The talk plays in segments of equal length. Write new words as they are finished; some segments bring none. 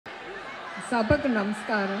సభకు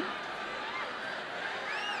నమస్కారం.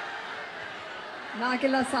 నాకు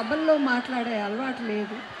ఇలా సభల్లో మాట్లాడే అలవాటు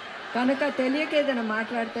లేదు కనుక తెలియక ఏదైనా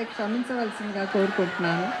మాట్లాడితే క్షమించవలసిందిగా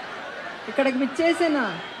కోరుకుంటున్నాను. ఇక్కడికి విచ్చేసిన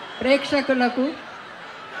ప్రేక్షకులకు,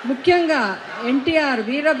 ముఖ్యంగా ఎన్టీఆర్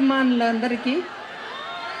వీరాభిమానులందరికీ,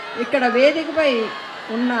 ఇక్కడ వేదికపై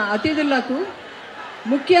ఉన్న అతిథులకు,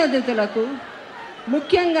 ముఖ్య అతిథులకు,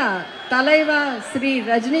 ముఖ్యంగా తలైవ శ్రీ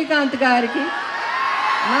రజనీకాంత్ గారికి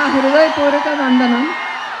నా హృదయపూర్వక వందనం.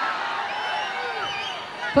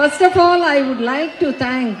 First of all, I would like to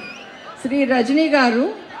thank Sri Rajni Garu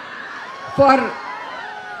for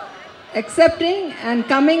accepting and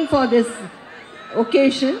coming for this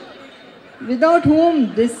occasion, without whom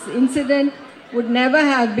this incident would never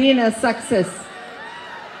have been a success.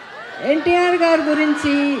 NTR గారి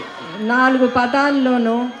గురించి 4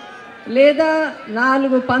 పదాల్లోనో లేదా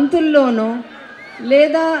 4 పంతుల్లోనో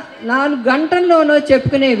లేదా 4 గంటల్లోనో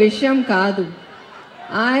చెప్పుకునే విషయం కాదు.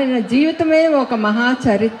 ఆయన జీవితమే ఒక మహా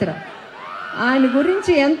చరిత్ర. ఆయన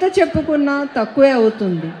గురించి ఎంత చెప్పుకున్నా తక్కువే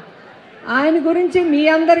అవుతుంది. ఆయన గురించి మీ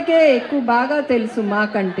అందరికీ ఎక్కువ బాగా తెలుసు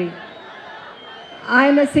మాకంటే.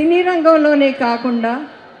 ఆయన సినీ రంగంలోనే కాకుండా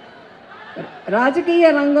రాజకీయ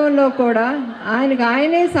రంగంలో కూడా ఆయనకు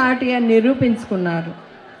ఆయనే సాటి అని నిరూపించుకున్నారు.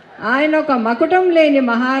 ఆయన ఒక మకుటం లేని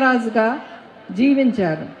మహారాజుగా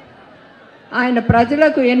జీవించారు. ఆయన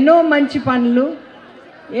ప్రజలకు ఎన్నో మంచి పనులు,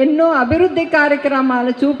 ఎన్నో అభివృద్ధి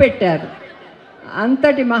కార్యక్రమాలు చూపెట్టారు.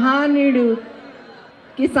 అంతటి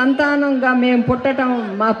మహానీయుడికి సంతానంగా మేము పుట్టడం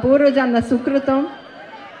మా పూర్వజన్మ సుకృతం,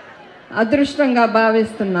 అదృష్టంగా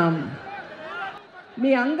భావిస్తున్నాము.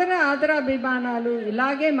 మీ అందరి ఆదరాభిమానాలు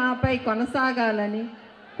ఇలాగే మాపై కొనసాగాలని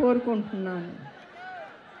కోరుకుంటున్నాను.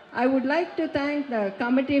 I would like to thank the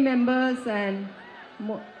committee members and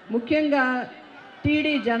ముఖ్యంగా TD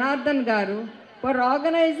Janardhan Garu for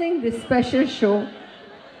organizing this special show.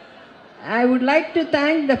 I would like to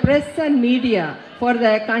thank the press and media for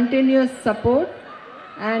their continuous support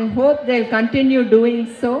and hope they'll continue doing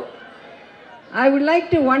so. I would like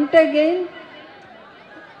to once again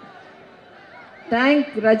thank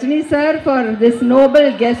Rajni sir for this noble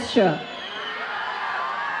gesture.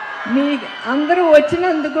 మీ అందరూ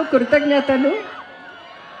వచ్చినందుకు కృతజ్ఞతలు,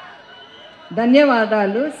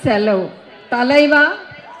 ధన్యవాదాలు. సెలవు. తలైవా,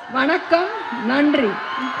 vanakkam, నండ్రి.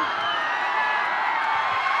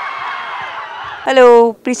 Hello,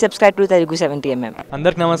 please subscribe to Telugu 70mm.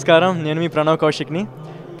 అందరికి నమస్కారం, నేను మీ Pranav కౌశిక్ని.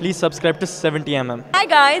 Please subscribe to 70mm. Hi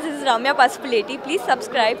guys, this is Ramya Pasupuleti. Please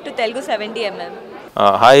subscribe to Telugu 70mm.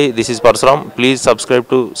 Hi, this is Parsuram. Please subscribe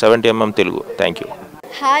to 70mm Telugu. Thank you.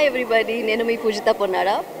 Hi everybody, నేను మీ పూజిత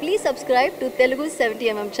Ponnada. Please subscribe to Telugu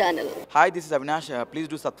 70mm channel. Hi, this is Avinash. Please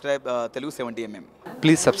do subscribe Telugu 70mm.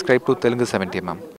 Please subscribe to Telugu 70mm.